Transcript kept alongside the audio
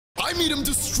I made him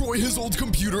destroy his old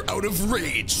computer out of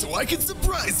rage so I can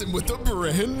surprise him with a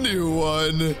brand new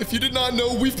one. If you did not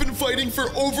know, we've been fighting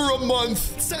for over a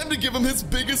month. It's time to give him his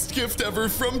biggest gift ever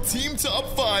from Team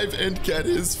Top 5 and get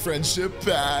his friendship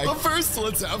back. But first,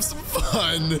 let's have some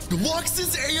fun. Lux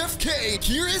is AFK.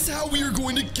 Here is how we are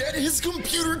going to get his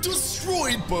computer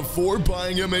destroyed before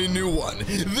buying him a new one.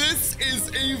 This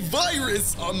is a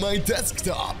virus on my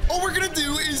desktop. All we're gonna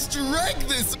do is drag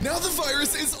this. Now the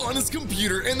virus is on his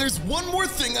computer, and there's one more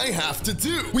thing I have to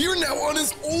do. We are now on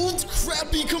his old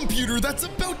crappy computer that's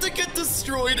about to get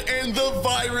destroyed, and the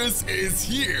virus is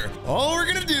here. All we're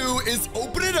gonna do is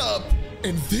open it up,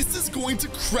 and this is going to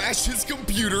crash his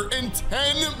computer in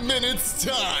 10 minutes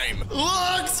time.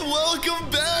 Lux, welcome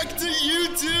back to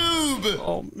YouTube.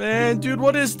 Oh man, dude,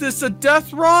 what is this, a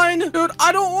death run? Dude,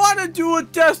 I don't want to do a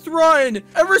death run.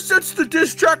 Ever since the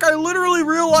diss track, I literally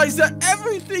realized that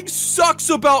everything sucks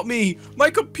about me. My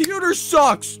computer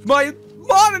sucks. My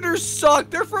monitors suck.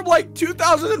 They're from like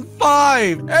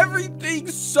 2005. Everything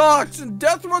sucks, and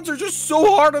death runs are just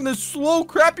so hard on this slow,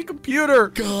 crappy computer.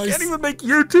 Guys, can't even make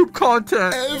YouTube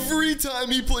content. Every time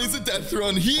he plays a death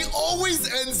run, he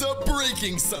always ends up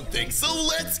breaking something. So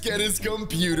let's get his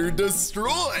computer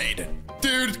destroyed.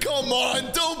 Dude, come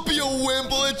on. Don't be a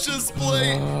wimp. Let's just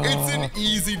play. It's an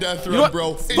easy death run,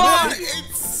 bro.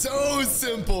 It's so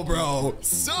simple, bro.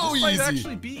 So easy. This might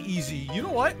actually be easy. You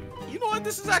know what? You know what?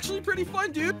 This is actually pretty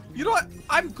fun, dude. You know what?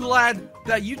 I'm glad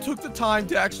that you took the time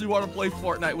to actually want to play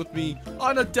Fortnite with me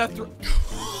on a death run.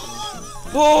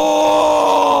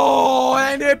 Oh,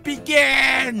 and it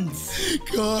begins.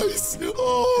 Guys,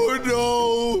 oh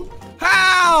no.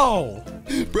 How?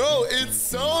 Bro, it's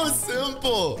so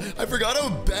simple. I forgot how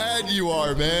bad you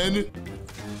are, man.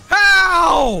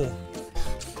 How?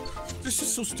 This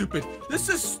is so stupid. This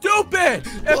is stupid.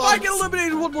 If I get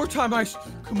eliminated one more time,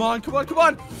 come on, come on, come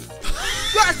on.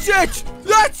 That's it.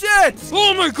 That's it.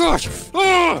 Oh my gosh.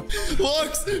 Oh.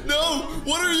 Lux, no.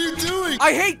 What are you doing?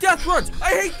 I hate death runs.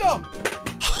 I hate them.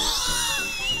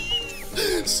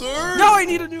 Sir? Now I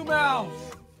need a new mouse.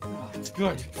 Oh, it's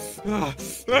good.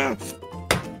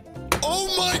 Oh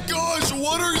my gosh,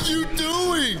 what are you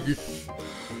doing?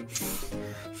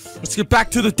 Let's get back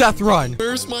to the death run.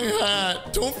 Where's my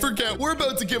hat? Don't forget, we're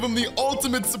about to give him the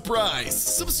ultimate surprise.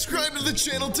 Subscribe to the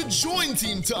channel to join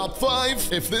Team Top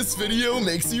 5 if this video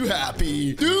makes you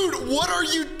happy. Dude, what are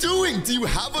you doing? Do you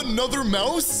have another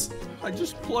mouse? I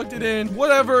just plugged it in.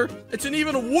 Whatever. It's an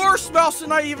even worse mouse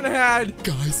than I even had.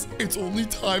 Guys, it's only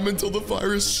time until the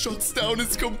virus shuts down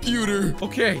his computer.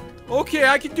 Okay. Okay,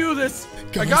 I can do this.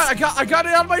 Guys, I got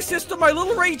it out of my system. My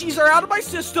little ragies are out of my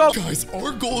system. Guys,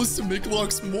 our goal is to make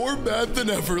Lux more mad than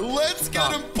ever. Let's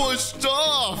get him pushed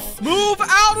off. Move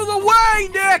out of the way,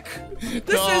 Nick.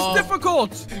 This is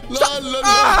difficult.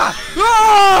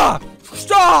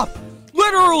 Stop.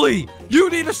 Literally. You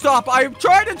need to stop. I'm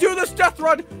trying to do this death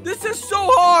run. This is so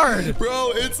hard.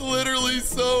 Bro, it's literally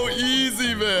so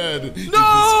easy, man.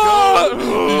 No.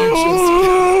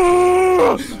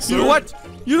 You know what?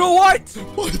 You know what?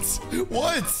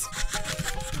 What?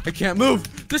 I can't move.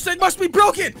 This thing must be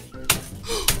broken. Dude,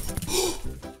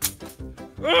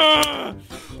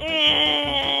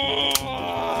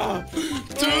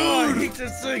 I hate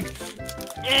this thing.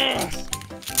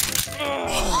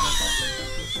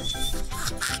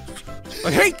 I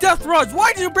hate death runs.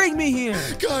 Why did you bring me here?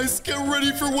 Guys, get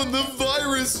ready for when the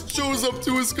virus shows up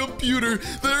to his computer.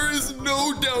 There is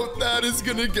no doubt that is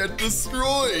gonna get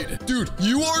destroyed. Dude,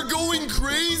 you are going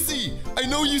crazy. I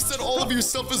know you said all of your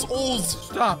stuff is old.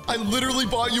 Stop. I literally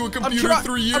bought you a computer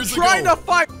 3 years ago. I'm trying to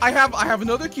find. I have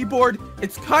another keyboard.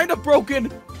 It's kind of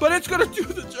broken, but it's gonna do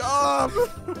the job.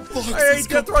 I hate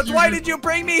death runs. Why did you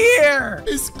bring me here?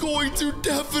 It's going to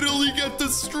definitely get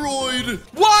destroyed.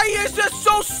 Why is this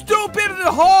so stupid and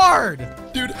hard?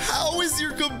 Dude, how is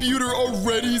your computer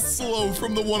already slow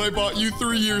from the one I bought you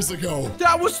 3 years ago?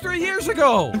 That was 3 years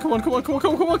ago. Come on, come on, come on,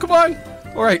 come on, come on, come on.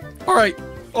 All right, all right.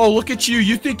 Oh, look at you.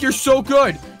 You think you're so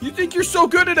good. You think you're so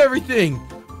good at everything.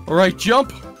 All right,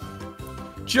 jump.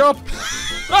 Jump.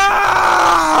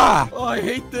 Ah! Oh, I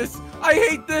hate this. I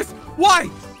hate this. Why?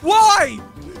 Why?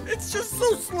 It's just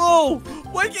so slow.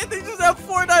 Why can't they just have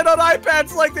Fortnite on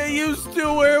iPads like they used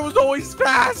to, where it was always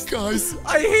fast? Guys,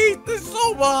 I hate this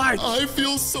so much. I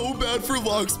feel so bad for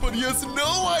Lux, but he has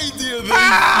no idea the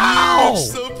huge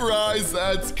surprise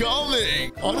that's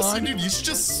coming. Honestly, dude, you should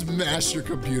just smash your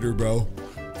computer, bro.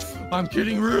 I'm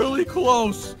getting really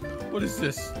close. What is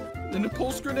this? An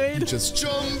impulse grenade? You just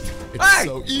jump. It's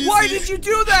so easy. Why did you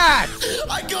do that?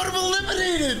 I got him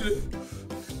eliminated.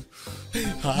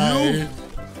 Hi.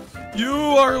 You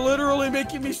are literally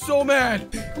making me so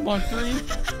mad. Come on, 3,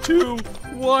 2,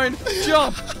 1,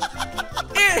 jump.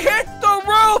 It hit the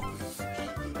roof!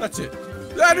 That's it.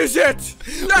 That is it!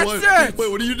 That's it! Wait,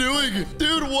 what are you doing?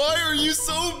 Dude, why are you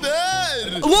so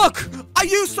bad? Look! I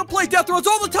used to play death runs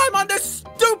all the time on this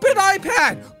stupid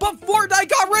iPad, but Fortnite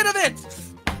got rid of it!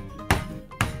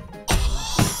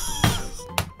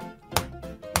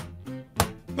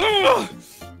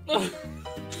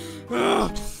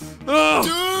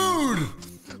 Dude!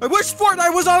 I wish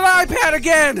Fortnite was on an iPad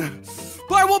again!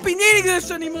 But I won't be needing this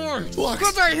anymore! Lux.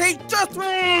 Because I hate death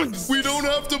runs! We don't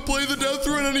have to play the death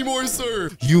run anymore, sir.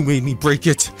 You made me break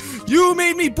it! You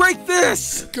made me break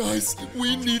this! Guys,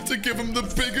 we need to give him the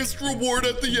biggest reward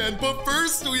at the end, but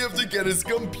first we have to get his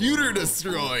computer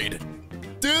destroyed.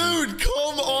 Dude,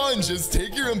 come on, just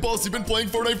take your impulse. You've been playing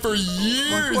Fortnite for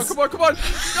years. Come on!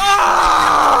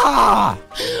 Ah!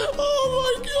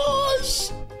 Oh my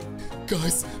gosh.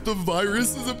 Guys, the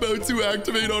virus is about to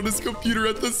activate on his computer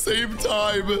at the same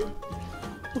time.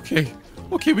 Okay,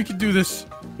 we can do this.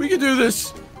 We can do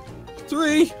this.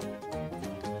 3,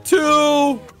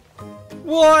 2,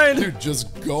 1. Dude,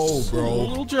 just go, bro. A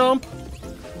little jump.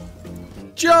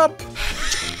 Jump.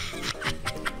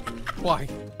 Why?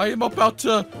 I am about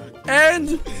to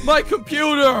end my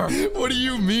computer. What do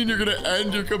you mean you're gonna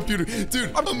end your computer? Dude,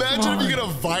 imagine if you get a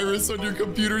virus on your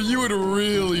computer. You would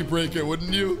really break it,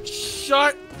 wouldn't you?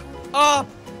 Shut up.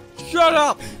 Shut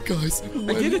up. Guys,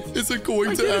 when is it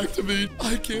going to activate?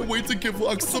 I can't wait to give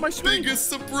Lux the biggest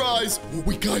surprise.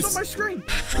 Wait, guys. It's on my screen.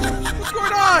 What's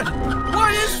going on?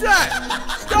 What is that?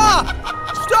 Stop.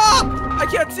 Stop. I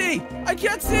can't see. I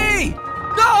can't see.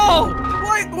 No.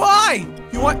 Why?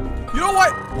 You know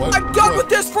what? I'm done with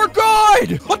this for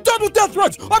good! I'm done with death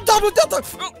runs! I'm done with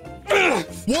death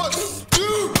runs! What?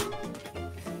 Dude!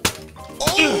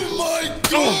 Oh my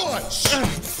gosh!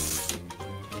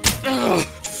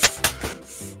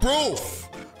 Bro!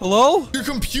 Hello? Your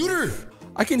computer!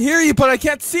 I can hear you, but I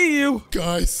can't see you!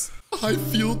 Guys, I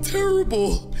feel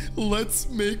terrible. Let's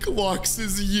make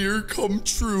Lux's year come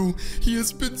true. He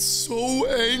has been so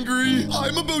angry.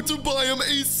 I'm about to buy him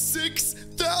a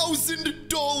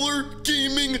 $6,000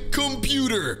 gaming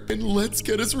computer. And let's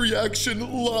get his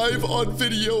reaction live on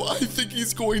video. I think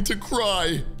he's going to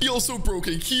cry. He also broke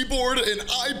a keyboard, an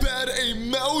iPad, a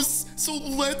mouse. So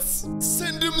let's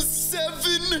send him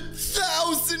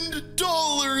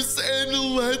 $7,000 and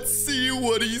let's see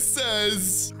what he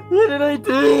says. What did I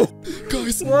do?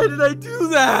 Guys, why did I do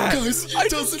that? Guys, I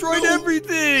destroyed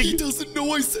everything. He doesn't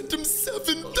know I sent him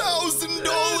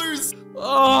 $7,000.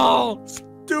 Oh,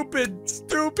 stupid.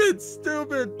 Lux.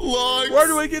 Why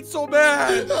do I get so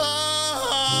mad?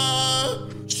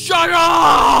 Shut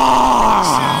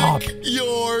up! Check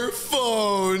your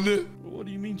phone. What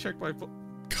do you mean check my phone?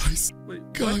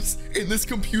 Guys, and this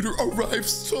computer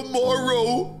arrives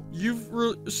tomorrow. You've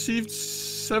received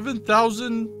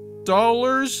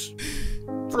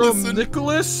 $7,000 from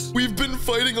Nicholas? We've been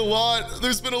fighting a lot.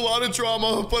 There's been a lot of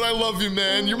drama, but I love you,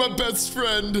 man. You're my best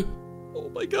friend. Oh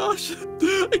my gosh.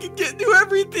 I can do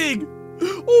everything.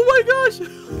 Oh my gosh.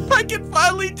 I can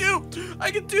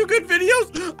do good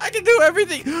videos. I can do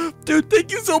everything. Dude,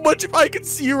 thank you so much. If I could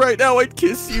see you right now, I'd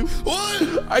kiss you. What?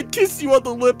 I'd kiss you on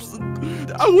the lips.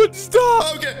 And I wouldn't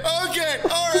stop. Okay. All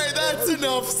right, that's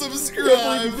enough.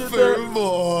 Subscribe for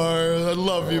more. I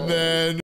love you, man.